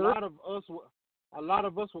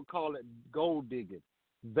of us would call it gold digging.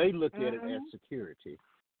 They look at it as security.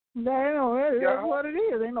 They know that's what it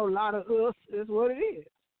is. Ain't no lot of us. It's what it is.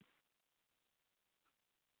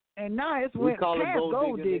 And now it's went past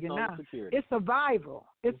gold digging now. It's survival.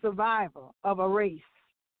 It's survival of a race.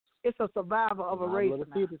 It's a survival of a race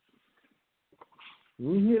now.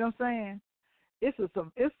 You know what I'm saying? It's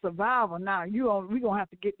survival now. We're gonna have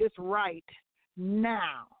to get this right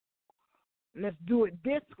now. Let's do it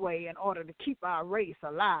this way in order to keep our race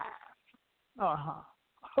alive.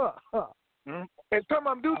 And some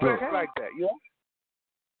of them do things like that, yeah.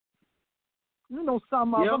 You know,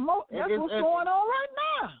 some of them. That's what's going on right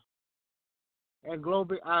now. And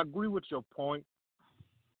Global, I agree with your point,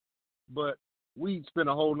 but we spend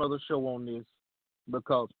a whole nother show on this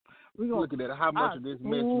because we're looking at how much of this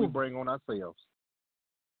mess we bring on ourselves.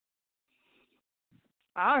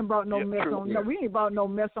 I ain't brought no mess on. No, we ain't brought no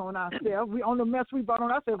mess on ourselves. We on the mess we brought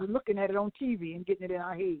on ourselves is looking at it on TV and getting it in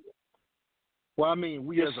our head. Well, I mean,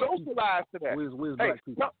 we as socialized to that. We're black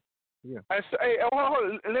people. Yeah. Hold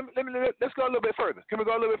on. Let's go a little bit further. Can we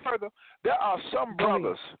go a little bit further? There are some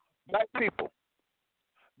brothers, black people,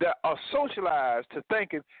 that are socialized to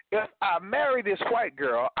thinking, if I marry this white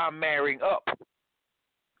girl, I'm marrying up.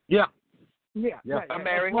 Yeah. I'm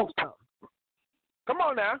marrying up. Come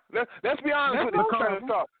on now. Let's be honest with the kind of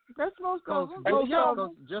talk. That's most of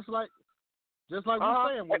them. Just like we're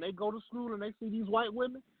saying, when they go to school and they see these white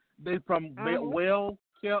women, they from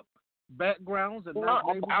well-kept backgrounds and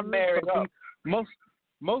I'm married up.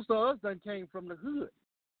 Most of us done came from the hood,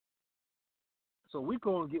 so we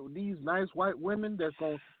gonna get with these nice white women they're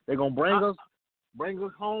gonna bring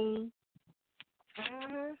us home.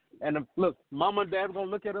 And look, mama and dad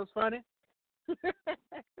gonna look at us funny.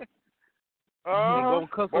 Go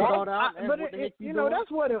cuss us all out. But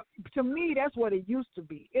that's what to me. That's what it used to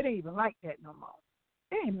be. It ain't even like that no more.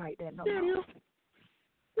 It ain't like that no more.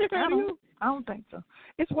 I don't think so.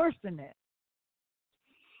 It's worse than that.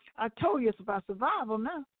 I told you it's about survival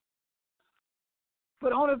now.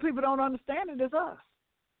 But only people don't understand it is us.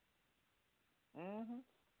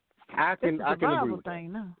 I can agree with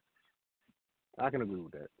thing that. Now. I can agree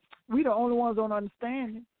with that. We the only ones don't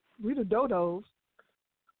understand it. We the dodos.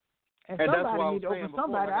 And somebody need to open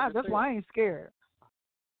somebody out. That's why I ain't scared.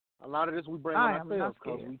 A lot of this we bring on ourselves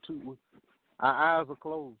because our eyes are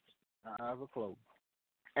closed. Our eyes are closed.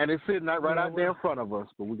 And it's sitting right out there in front of us,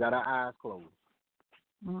 but we got our eyes closed.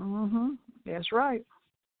 That's right.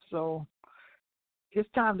 So it's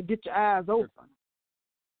time to get your eyes open.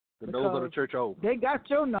 The doors of the church open. They got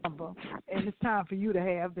your number, and it's time for you to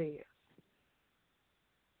have theirs.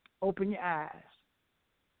 Open your eyes.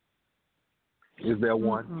 Is there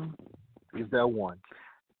one? Is there one?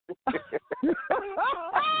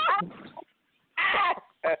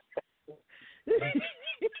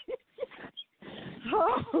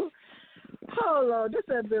 Oh Lord, this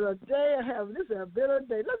has been a day of heaven. This has been a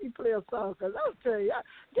day. Let me play a song, because I'll tell you,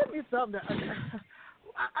 give me something.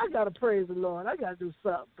 I got to praise the Lord. I got to do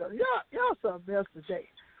something, because y'all something else today.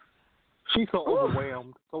 She's so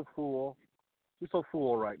overwhelmed, so full. She's so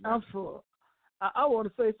full right now. I'm full. I want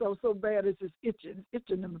to say something so bad it's just itching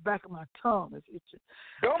in the back of my tongue. It's itching.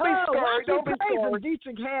 Don't be scared. Don't be scared.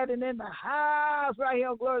 Dietrich had it in the house right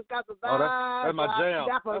here. Glorious got the vibe. Oh, that's my jam.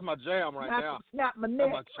 That's my jam right now. Snap my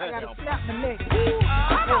neck. I got to snap my neck. Here we go.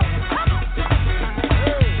 I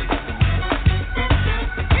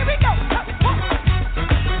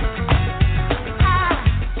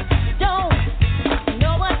don't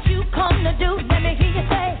know what you come to do. Let me hear you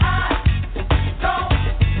say.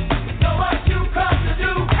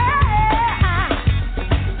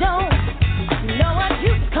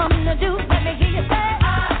 Do. Let me hear you say, I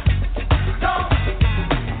don't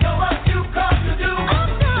know what you come to do. Oh,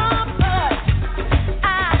 no, but I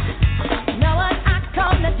know what I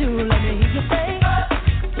come to do. Let me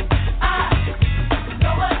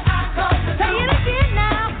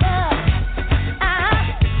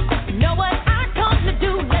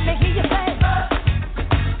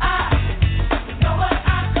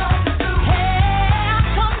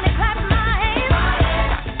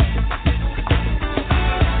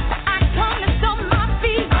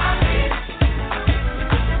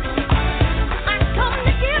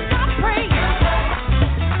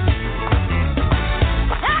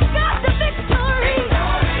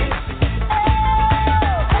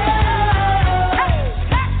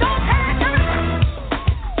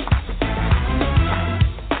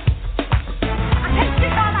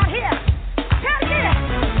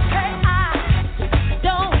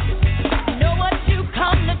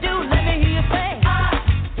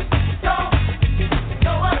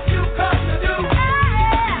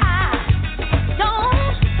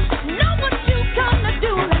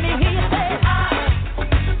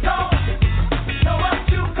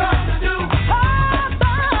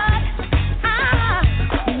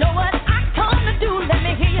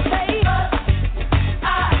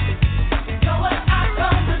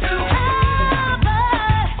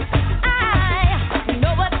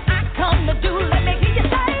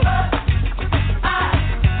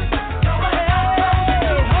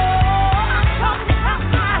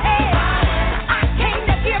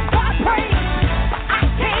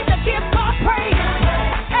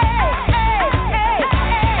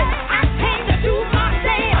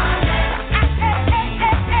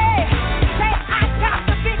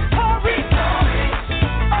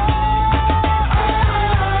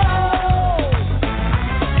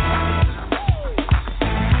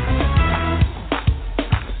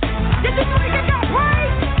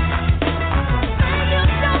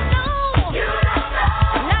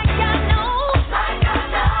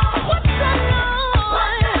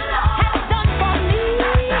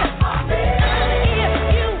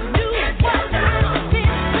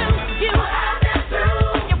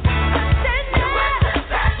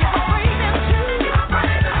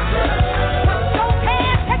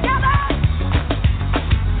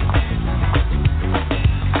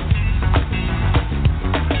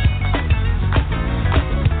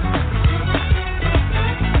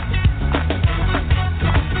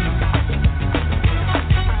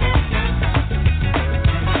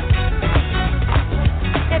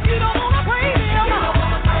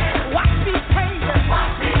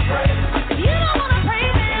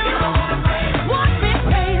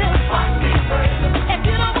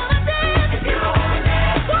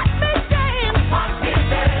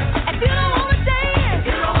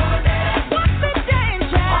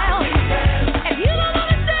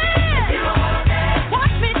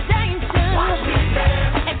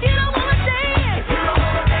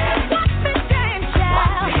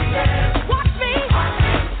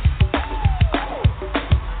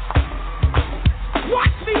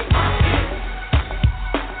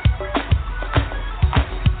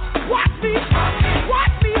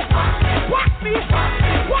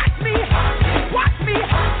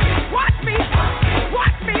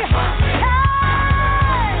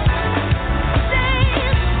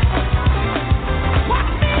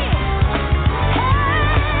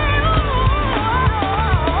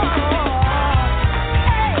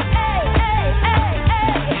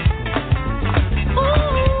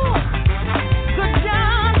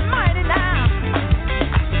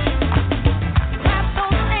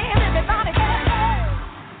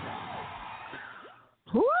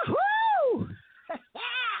Woo-hoo!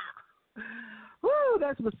 Woo,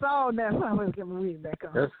 that's my song now. I'm going to get my weed back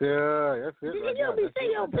on. That's it. That's it. You don't be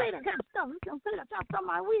saying you don't play that kind of stuff. You don't play that kind of stuff.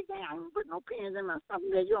 My weed, I don't put no pins in my stuff.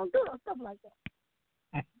 You don't do stuff like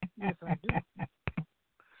that. Yes, I do.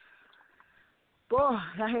 Boy,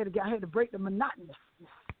 I had to break the monotony.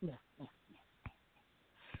 Yeah.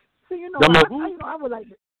 So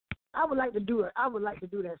I would like to do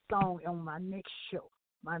that song on my next show.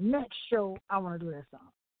 My next show, I want to do that song.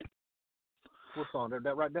 What song?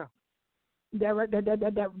 That right now? That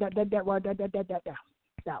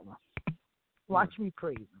one. Watch me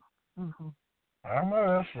praise him. Mm-hmm. I know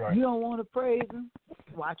that's right. You don't want to praise him?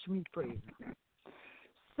 Watch me praise him.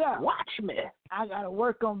 So Watch me. I gotta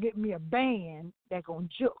work on getting me a band that gonna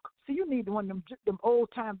juke. So you need one of them old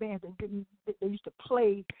time bands that they used to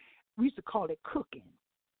play. We used to call it cooking.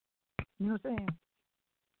 You know what I'm saying?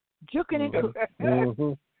 Juking and cooking.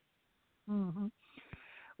 Mm-hmm. Mm-hmm.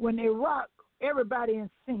 When they rock, everybody in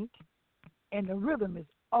sync, and the rhythm is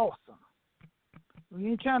awesome.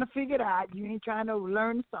 You ain't trying to figure it out. You ain't trying to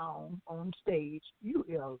learn the song on stage. You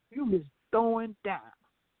just throwing down.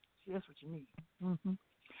 See, that's what you need. Mm-hmm.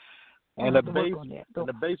 And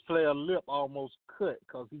the bass player lip almost cut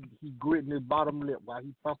because he gritting his bottom lip while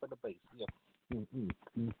he pumping the bass. Yeah. And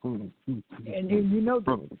then you know.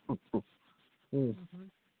 Mm-hmm.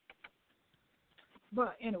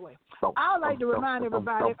 But anyway, I would like to remind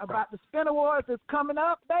everybody about the Spin Awards that's coming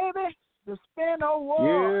up, baby. The Spin Awards.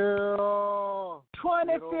 Yeah.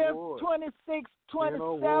 25th, 26th,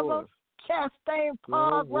 27th, Chastain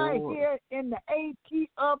Park, right here in the AT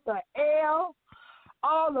of the L.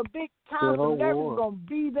 All the big time celebrities gonna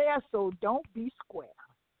be there, so don't be square.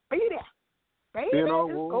 Be there, baby. It's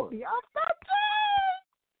gonna be off the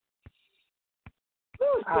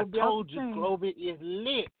chain. I told you, Clovey is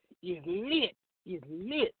lit. It's lit. It's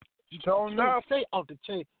lit. You don't say off the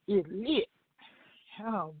chain. It's lit.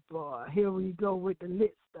 Oh boy, here we go with the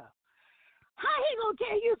lit stuff. How he gonna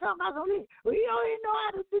tell you something about some lit? Well, you don't even know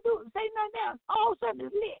how to do say nothing else. All of a sudden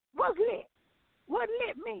it's lit. What's lit? What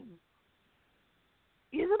lit means?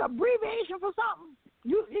 Is it abbreviation for something?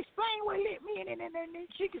 You explain what lit means, and then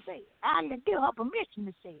she can say it. I'll give her permission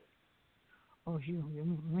to say it. Oh, she don't give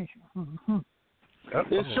me permission. Mm-hmm.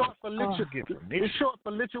 It's short for lituation. It's short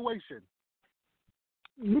for lituation.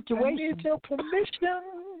 Lituation. I need your permission.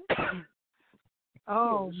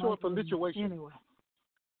 Oh, it's short for lituation. Anyway.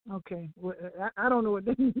 Okay. Well, I don't know what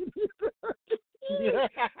that means.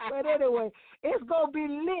 But anyway, it's going to be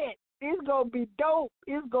lit. It's going to be dope.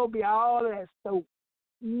 It's going to be all that stuff.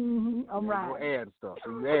 Mm-hmm. I'm right. You add stuff.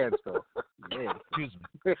 Yeah. Excuse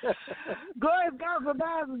me. Glorious Gospel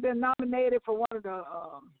Vibes has been nominated for one of the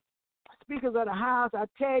speakers of the house. I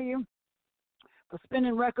tell you, for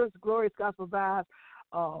Spinning Records, Glorious Gospel Vibes,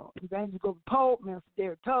 Evangelist Goldie Pope, Minister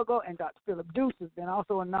Derek Tuggle, and Dr. Philip Deuce has been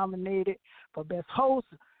also nominated for Best Host,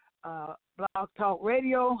 Blog Talk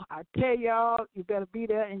Radio. I tell y'all, you better be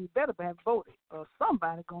there and you better have voted, or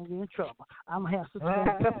somebody's going to be in trouble. I'm going to have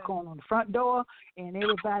Sister Peppercorn on the front door, and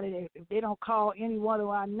everybody, if they don't call any one of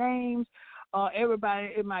our names,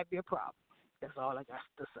 everybody, it might be a problem. That's all I got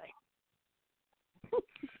to say.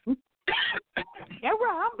 Yeah,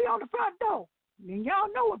 right, I'm going to be on the front door. And y'all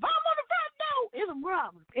know if I'm on the front door, it's a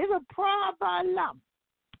problem. It's a problem.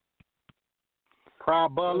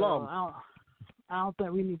 Problem. I don't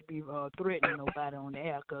think we need to be threatening nobody on the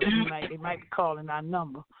air because they might be calling our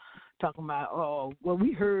number, talking about, well,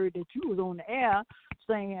 we heard that you was on the air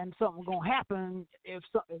saying something was going to happen if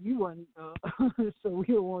you wasn't, so we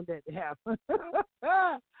don't want that to happen.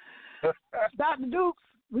 Dr. Dukes,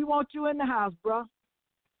 we want you in the house, bro.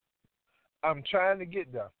 I'm trying to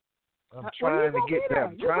get there. I'm trying to get there.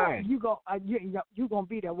 I'm trying. You're going to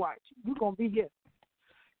be there, watch. You're going to be here.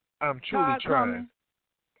 I'm truly trying. Coming.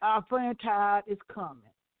 Our friend Todd is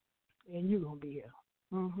coming, and you're going to be here.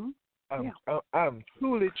 Mm-hmm. I'm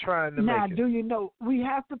truly trying to now, make it. do you know, we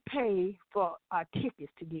have to pay for our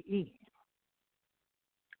tickets to get in.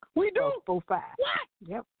 We do? 4-5. What?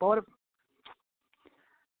 Yep, 40.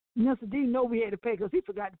 Mr. D know we had to pay because he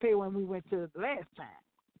forgot to pay when we went to the last time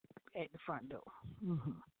at the front door.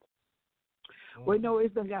 Mm-hmm. Well, no,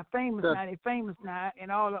 it's done got famous now. They're famous now, and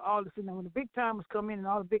all the when the big timers come in and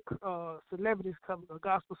all the big celebrities come,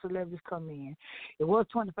 gospel celebrities come in. It was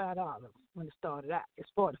 $25 when it started out. It's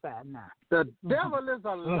 $45 now. The devil is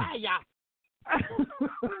a liar.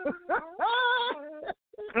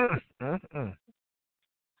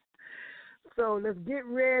 So let's get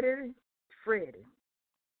ready, Freddie,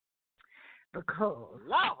 because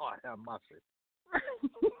Lord have mercy.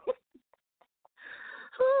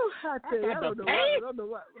 I tell you, I don't know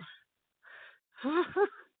what.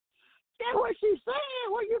 That's what she's saying.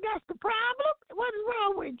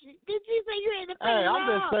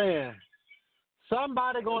 saying.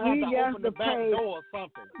 Somebody gonna have to open the back door or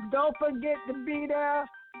something. Don't forget to be there.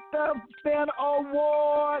 The Spin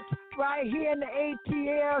Award right here in the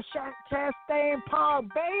ATL Chastain Park,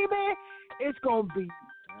 baby. It's gonna be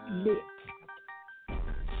lit.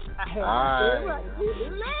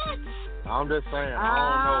 I'm just saying.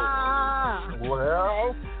 I don't know.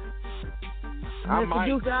 Well, Mr.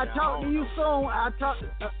 Producer, I'll talk to you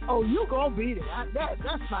soon. You gonna be there.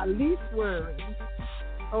 That's my least worry.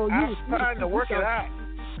 I'm trying to work it out.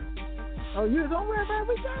 You don't worry about it.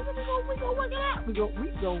 We gonna work it out. We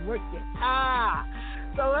gonna work it out.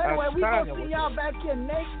 So anyway, we gonna see y'all back here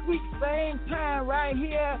next week, same time, right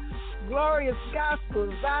here. Glorious Gospel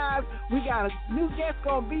Vibes. We got a new guest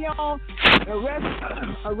gonna be on.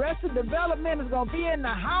 Arrested Development is gonna be in the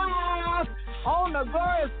house on the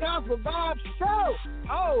Glorious Gospel Vibes show.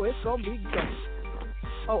 Oh, it's gonna be good.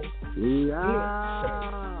 Oh,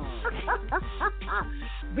 yeah.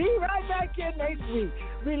 Be right back here next week.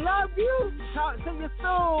 We love you. Talk to you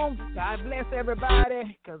soon. God bless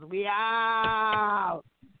everybody, because we out.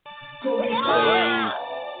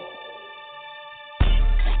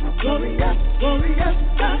 Glorious, glorious,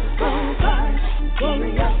 gospel vibes.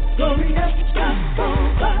 Glorious, gospel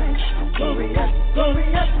vibes. Glorious, gospel vibes.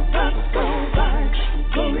 Glorious, gospel vibes.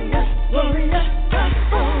 Glorious,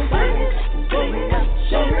 gospel vibes. Glorious,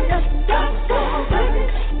 gospel.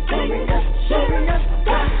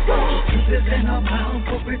 Truth is in our mouth,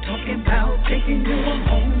 what we're talking about. Taking you on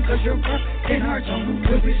home, cause you're up in our zone.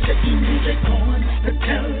 We'll be sitting music on the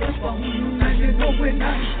telephone. Now you know we're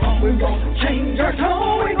not wrong. We won't change our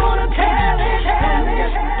tone. We're gonna tell it.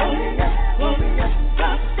 Glorious,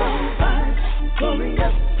 gospel vibes.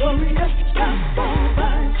 Glorious, gospel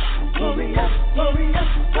vibes. Glorious,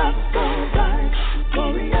 gospel vibes.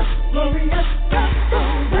 Glorious, gospel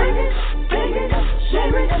vibes. Sing it up,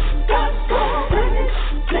 share it up, gospel vibes.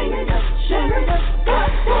 Sing it up, share it up,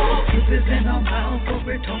 gospel. Truth is in our mouth, what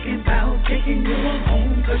we're talking about. Taking you on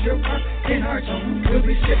home, cause you're up in our zone. We'll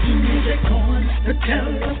be sitting music on the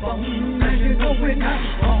telephone. Now you know we're not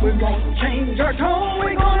wrong. We won't change our tone.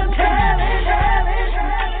 We're gonna tell